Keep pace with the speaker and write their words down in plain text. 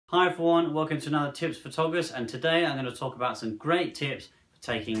Hi everyone, welcome to another Tips Photographers, and today I'm going to talk about some great tips for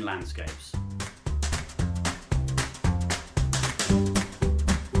taking landscapes.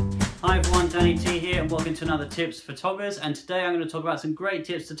 Hi everyone, Danny T here and welcome to another Tips Photographers, and today I'm going to talk about some great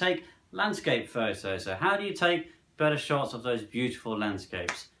tips to take landscape photos. So how do you take better shots of those beautiful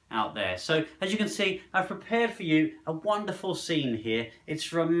landscapes out there? So as you can see, I've prepared for you a wonderful scene here.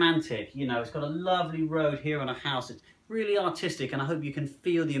 It's romantic, you know, it's got a lovely road here and a house. It's really artistic, and I hope you can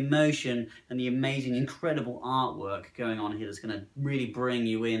feel the emotion and the amazing, incredible artwork going on here that's going to really bring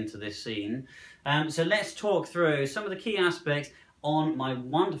you into this scene. So let's talk through some of the key aspects on my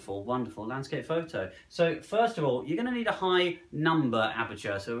wonderful, wonderful landscape photo. So first of all, you're going to need a high number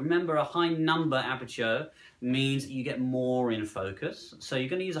aperture. So remember, a high number aperture means you get more in focus. So you're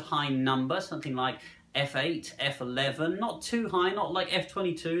going to use a high number, something like f8, f11, not too high, not like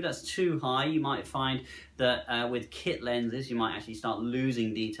f22, that's too high. You might find that with kit lenses you might actually start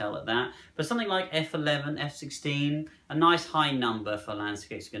losing detail at that, but something like f11, f16, a nice high number for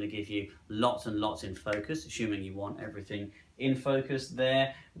landscapes is going to give you lots and lots in focus, assuming you want everything in focus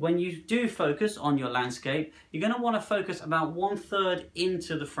there. When you do focus on your landscape, you're going to want to focus about 1/3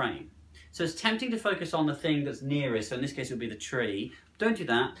 into the frame. So it's tempting to focus on the thing that's nearest, so in this case it would be the tree. Don't do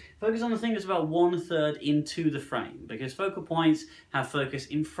that. Focus on the thing that's about 1/3 into the frame, because focal points have focus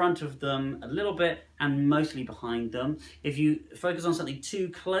in front of them a little bit and mostly behind them. If you focus on something too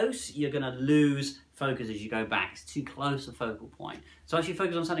close, you're going to lose focus as you go back. It's too close a focal point. So actually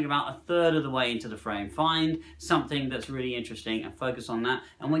focus on something about 1/3 of the way into the frame. Find something that's really interesting and focus on that.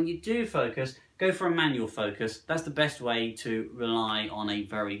 And when you do focus, go for a manual focus. That's the best way to rely on a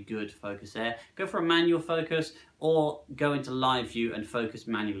very good focus there. Go for a manual focus or go into live view and focus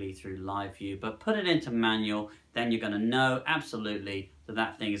manually through live view. But put it into manual, then you're going to know absolutely that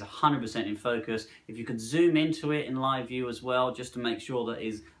that thing is 100% in focus. If you could zoom into it in live view as well, just to make sure that it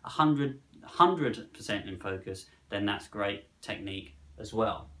is 100% in focus, then that's great technique as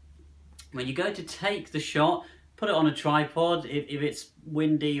well. When you go to take the shot, put it on a tripod. If it's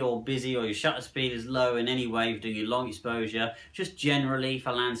windy or busy or your shutter speed is low in any way, if you're doing your long exposure, just generally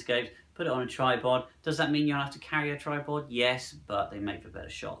for landscapes, put it on a tripod. Does that mean you'll have to carry a tripod? Yes, but they make for better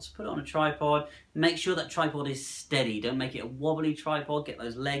shots. Put it on a tripod. Make sure that tripod is steady. Don't make it a wobbly tripod. Get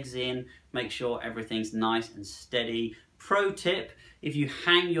those legs in. Make sure everything's nice and steady. Pro tip, if you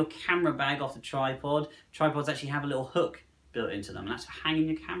hang your camera bag off the tripod, tripods actually have a little hook built into them, and that's for hanging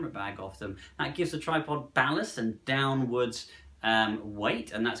your camera bag off them. That gives the tripod ballast and downwards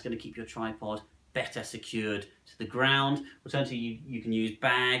weight, and that's going to keep your tripod better secured to the ground. Alternatively, you can use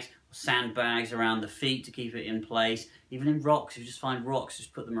bags or sandbags around the feet to keep it in place. Even in rocks, if you just find rocks,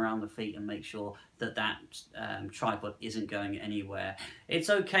 just put them around the feet and make sure that that tripod isn't going anywhere. It's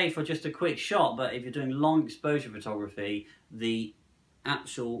okay for just a quick shot, but if you're doing long exposure photography, the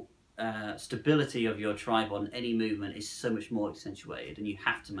actual stability of your tripod and any movement is so much more accentuated, and you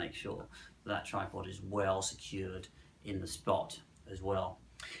have to make sure that tripod is well secured in the spot as well.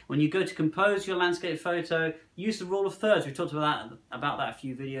 When you go to compose your landscape photo, use the rule of thirds. We talked about that a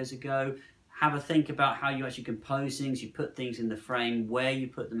few videos ago. Have a think about how you actually compose things. You put things in the frame, where you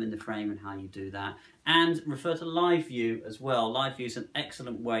put them in the frame and how you do that. And refer to live view as well. Live view is an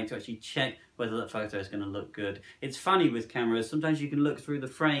excellent way to actually check whether that photo is going to look good. It's funny with cameras, sometimes you can look through the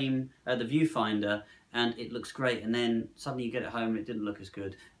frame, the viewfinder, and it looks great, and then suddenly you get it home and it didn't look as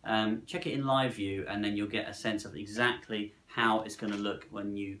good. Check it in live view and then you'll get a sense of exactly how it's going to look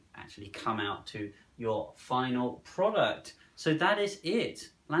when you actually come out to your final product. So that is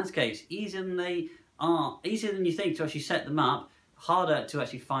it. Landscapes, easier than they are, easier than you think to actually set them up, harder to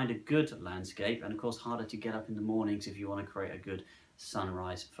actually find a good landscape, and of course harder to get up in the mornings if you want to create a good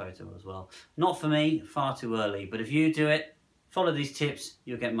sunrise photo as well. Not for me, far too early, but if you do it, follow these tips,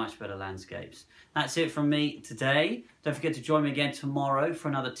 you'll get much better landscapes. That's it from me today. Don't forget to join me again tomorrow for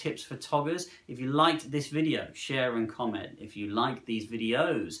another Tips Photographers. If you liked this video, share and comment. If you like these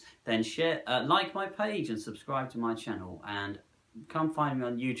videos, then share, like my page and subscribe to my channel, and come find me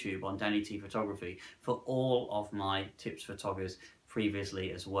on YouTube on Danny T Photography for all of my Tips Photographers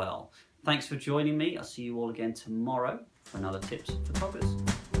previously as well. Thanks for joining me. I'll see you all again tomorrow for another Tips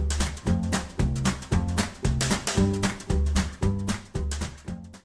Photographers.